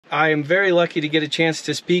I am very lucky to get a chance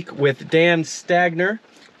to speak with Dan Stagner.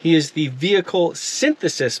 He is the Vehicle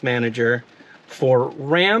Synthesis Manager for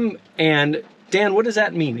Ram. And Dan, what does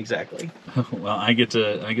that mean exactly? Well, I get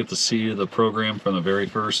to see the program from the very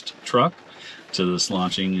first truck to this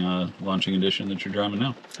launching edition that you're driving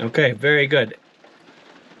now. Okay, very good.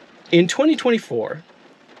 In 2024,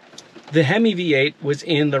 the HEMI V-8 was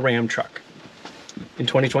in the Ram truck. In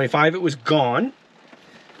 2025, it was gone.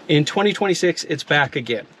 In 2026, it's back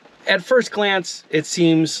again. At first glance, it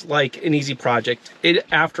seems like an easy project. It,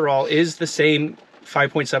 after all, is the same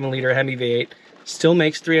 5.7 liter HEMI V8. Still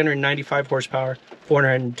makes 395 horsepower,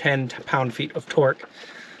 410 pound-feet of torque.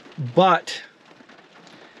 But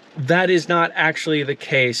that is not actually the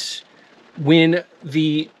case. When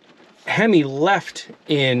the HEMI left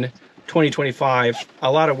in 2025,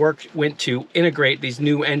 a lot of work went to integrate these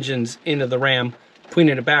new engines into the Ram. Putting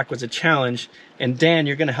it back was a challenge. And Dan,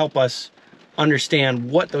 you're going to help us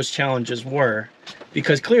understand what those challenges were,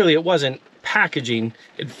 because clearly it wasn't packaging.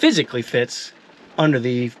 It physically fits under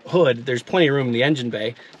the hood. There's plenty of room in the engine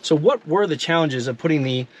bay. So what were the challenges of putting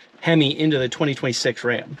the HEMI into the 2026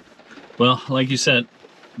 Ram? Well, like you said,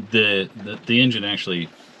 the engine actually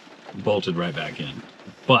bolted right back in,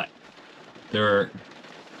 but the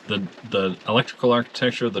electrical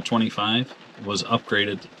architecture of the 25 was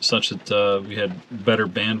upgraded such that we had better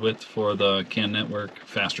bandwidth for the CAN network,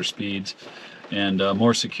 faster speeds, and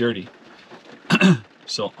more security.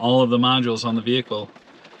 So all of the modules on the vehicle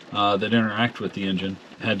that interact with the engine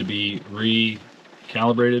had to be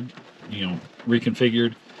recalibrated,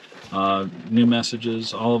 reconfigured. New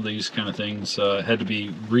messages, all of these kind of things had to be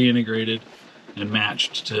reintegrated and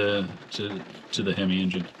matched to the HEMI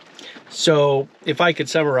engine. So if I could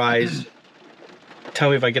summarize,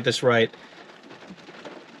 tell me if I get this right.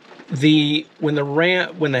 When the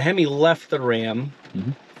HEMI left the Ram,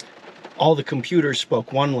 mm-hmm. all the computers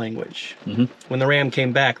spoke one language. Mm-hmm. When the Ram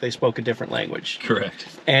came back, they spoke a different language. Correct.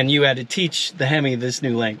 And you had to teach the HEMI this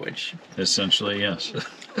new language. Essentially, yes.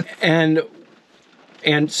 and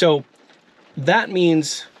so that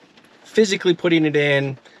means physically putting it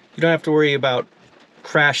in, you don't have to worry about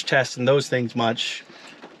crash tests and those things much.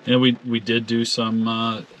 Yeah, we did do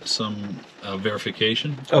some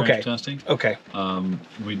verification, crash testing. Okay.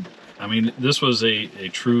 This was a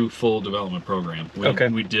true full development program.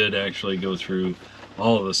 We did actually go through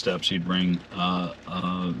all of the steps you'd bring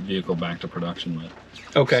a vehicle back to production with.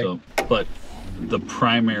 Okay. So, but the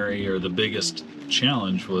primary or the biggest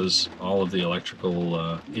challenge was all of the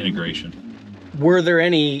electrical integration. Were there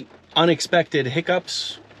any unexpected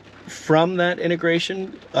hiccups from that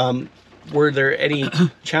integration? Were there any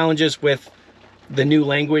challenges with the new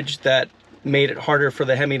language that made it harder for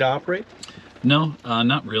the HEMI to operate? No,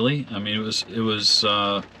 not really. I mean, it was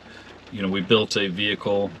we built a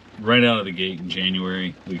vehicle right out of the gate in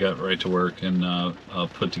January. We got right to work and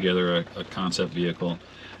put together a concept vehicle.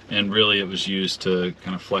 And really it was used to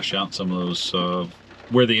kind of flesh out some of those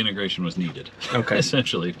where the integration was needed. Okay.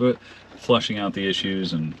 Essentially, but fleshing out the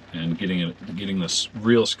issues and getting the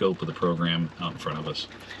real scope of the program out in front of us.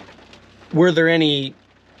 Were there any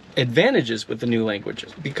advantages with the new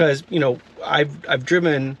languages? Because I've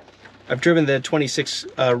driven the 26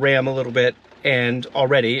 Ram a little bit, and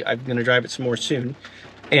already I'm going to drive it some more soon,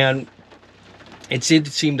 and it did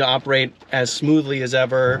seem to operate as smoothly as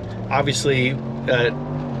ever. Obviously,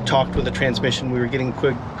 talked with the transmission. We were getting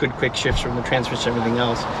good quick shifts from the transmission and everything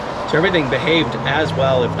else. So everything behaved as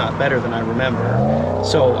well, if not better, than I remember.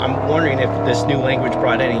 So I'm wondering if this new language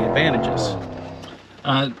brought any advantages.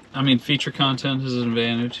 Feature content is an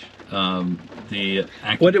advantage.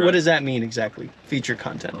 What does that mean exactly? Feature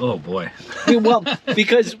content. Oh boy. Well,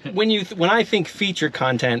 because when I think feature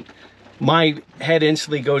content, my head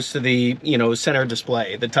instantly goes to the center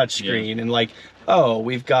display, the touch screen, and like, oh,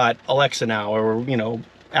 we've got Alexa now, or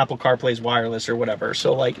Apple CarPlay's wireless or whatever.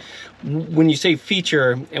 So like, when you say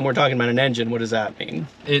feature and we're talking about an engine, what does that mean?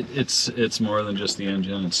 It's more than just the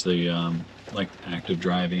engine. It's the like active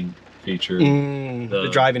driving feature, the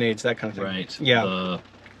driving aids, that kind of thing. Right. Yeah.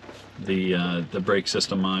 The brake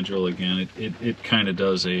system module, again, it kind of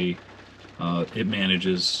does it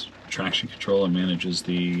manages traction control, it manages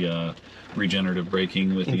the regenerative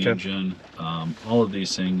braking with the engine. All of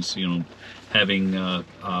these things, having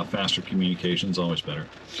faster communication is always better.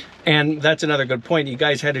 And that's another good point. You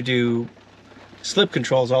guys had to do slip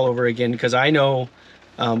controls all over again, because I know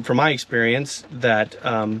from my experience that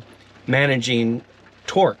managing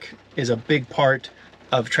torque is a big part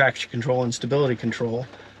of traction control and stability control.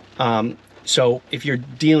 So if you're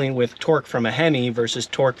dealing with torque from a HEMI versus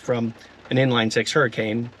torque from an inline-six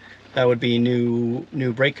Hurricane, that would be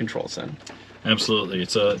new brake controls then. Absolutely.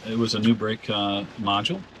 It was a new brake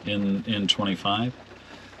module in 25,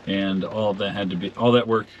 and all that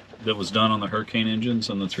work that was done on the Hurricane engines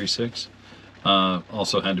on the 3.6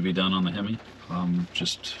 also had to be done on the HEMI.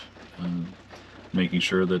 Just making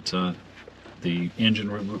sure that the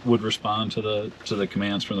engine would respond to the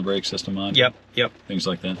commands from the brake system module. Yep. Things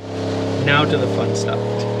like that. Now to the fun stuff.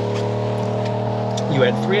 You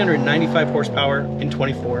had 395 horsepower in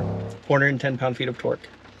 24, 410 pound-feet of torque.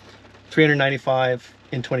 395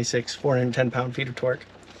 in 26, 410 pound-feet of torque.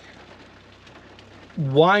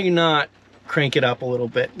 Why not crank it up a little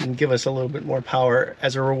bit and give us a little bit more power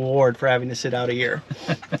as a reward for having to sit out a year?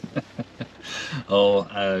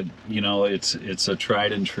 You know, it's a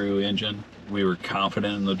tried and true engine. We were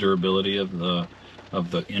confident in the durability of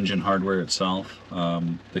the engine hardware itself.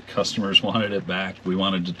 The customers wanted it back. We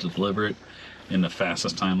wanted to deliver it in the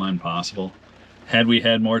fastest timeline possible. Had we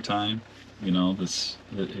had more time, you know,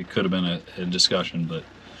 it could have been a discussion, but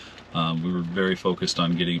we were very focused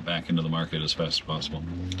on getting it back into the market as fast as possible.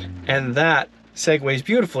 And that segues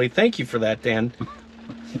beautifully. Thank you for that, Dan.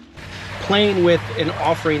 Playing with and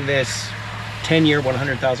offering this 10-year,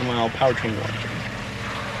 100,000-mile powertrain warranty.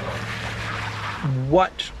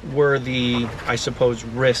 What were the, I suppose,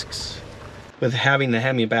 risks with having the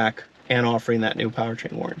HEMI back and offering that new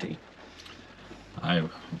powertrain warranty?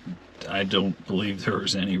 I don't believe there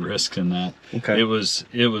was any risk in that. Okay. It was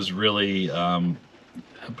really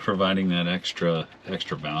providing that extra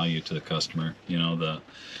value to the customer. You know,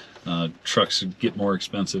 the trucks get more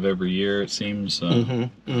expensive every year, it seems.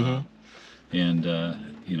 And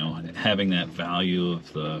you know, having that value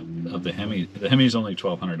of the HEMI. The HEMI is only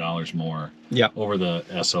 $1,200 more. Yep. Over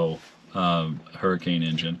the SO Hurricane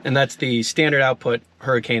engine. And that's the standard output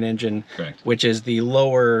Hurricane engine. Correct. Which is the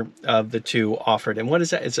lower of the two offered. And what is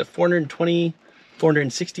that? Is it 420,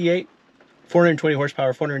 468? 420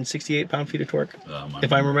 horsepower, 468 pound-feet of torque,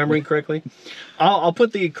 if I'm remembering correctly. I'll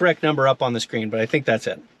put the correct number up on the screen, but I think that's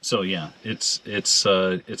it. So yeah, it's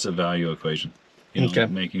a value equation. You know, okay.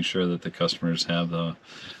 Making sure that the customers have a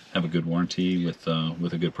good warranty with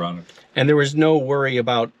a good product. And there was no worry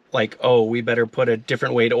about like, oh, we better put a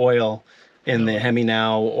different weight oil in the HEMI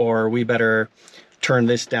now, or we better turn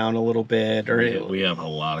this down a little bit. Or we have a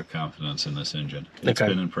lot of confidence in this engine. It's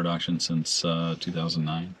been in production since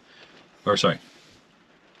 2009. Or sorry,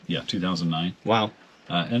 yeah, 2009. Wow.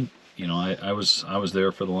 And you know, I was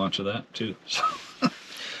there for the launch of that too.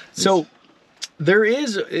 So there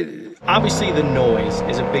is obviously the noise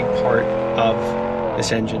is a big part of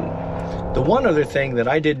this engine. The one other thing that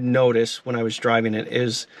I did notice when I was driving it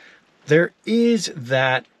is there is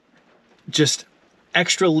that just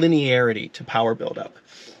extra linearity to power buildup.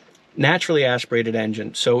 Naturally aspirated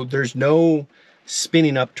engine, so there's no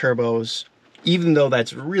spinning up turbos, even though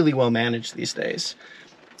that's really well managed these days.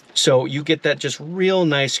 So you get that just real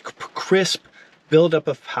nice, crisp buildup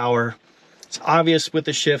of power. It's obvious with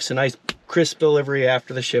the shifts, a nice crisp delivery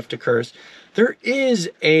after the shift occurs. There is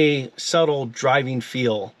a subtle driving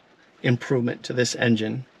feel improvement to this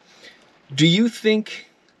engine. Do you think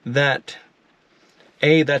that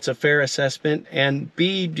A, that's a fair assessment, and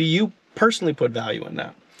B, do you personally put value in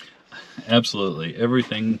that? Absolutely.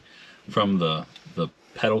 Everything from the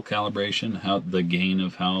pedal calibration, the gain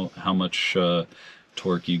of how much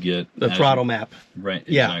torque you get, the throttle map, right?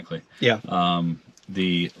 Exactly. Yeah.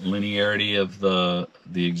 The linearity of the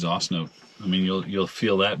exhaust note. I mean, you'll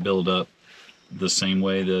feel that build up the same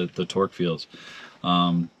way the torque feels.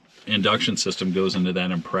 Induction system goes into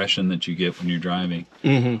that impression that you get when you're driving.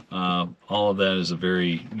 All of that is a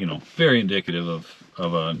very indicative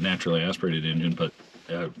of a naturally aspirated engine, but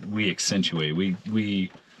we accentuate.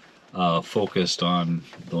 We focused on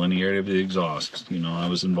the linearity of the exhaust. You know, I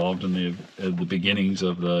was involved in the beginnings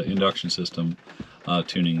of the induction system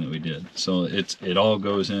tuning that we did. So it all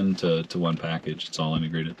goes into one package. It's all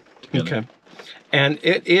integrated together. Okay. And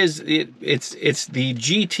it's the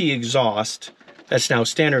GT exhaust that's now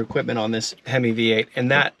standard equipment on this HEMI V8,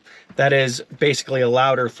 and that is basically a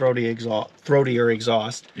louder, throatier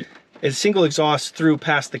exhaust. Yeah. It's single exhaust through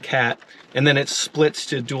past the cat, and then it splits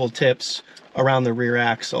to dual tips around the rear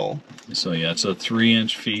axle. So yeah, it's a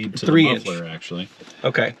 3-inch feed to the muffler, actually.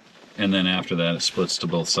 Okay. And then after that, it splits to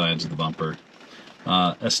both sides of the bumper.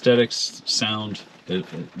 Aesthetics, sound,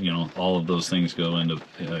 all of those things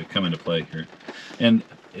come into play here. And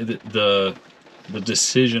the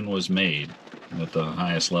decision was made at the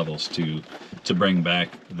highest levels to bring back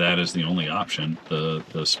that as the only option,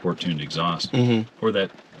 the sport tuned exhaust, for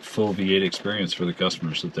that full V8 experience for the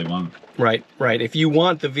customers that they want. Right. If you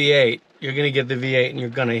want the V8, you're going to get the V8 and you're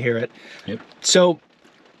going to hear it. Yep. So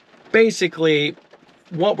basically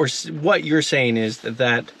what you're saying is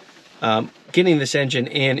that getting this engine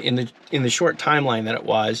in the short timeline that it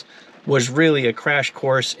was really a crash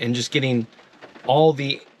course in just getting all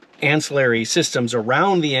the ancillary systems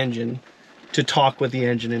around the engine to talk with the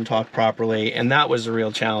engine and talk properly, and that was a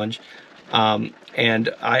real challenge. And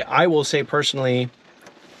I will say personally,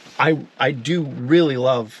 I do really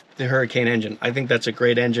love the Hurricane engine. I think that's a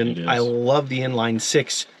great engine. I love the inline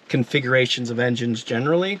 6 configurations of engines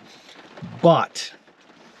generally, but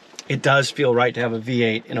it does feel right to have a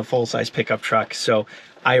V8 in a full-size pickup truck. So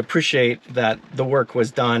I appreciate that the work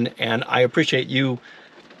was done, and I appreciate you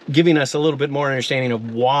giving us a little bit more understanding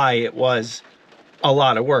of why it was a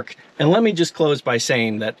lot of work. And let me just close by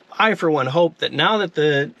saying that I, for one, hope that now that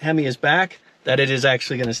the HEMI is back, that it is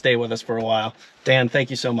actually going to stay with us for a while. Dan, thank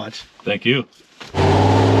you so much. Thank you.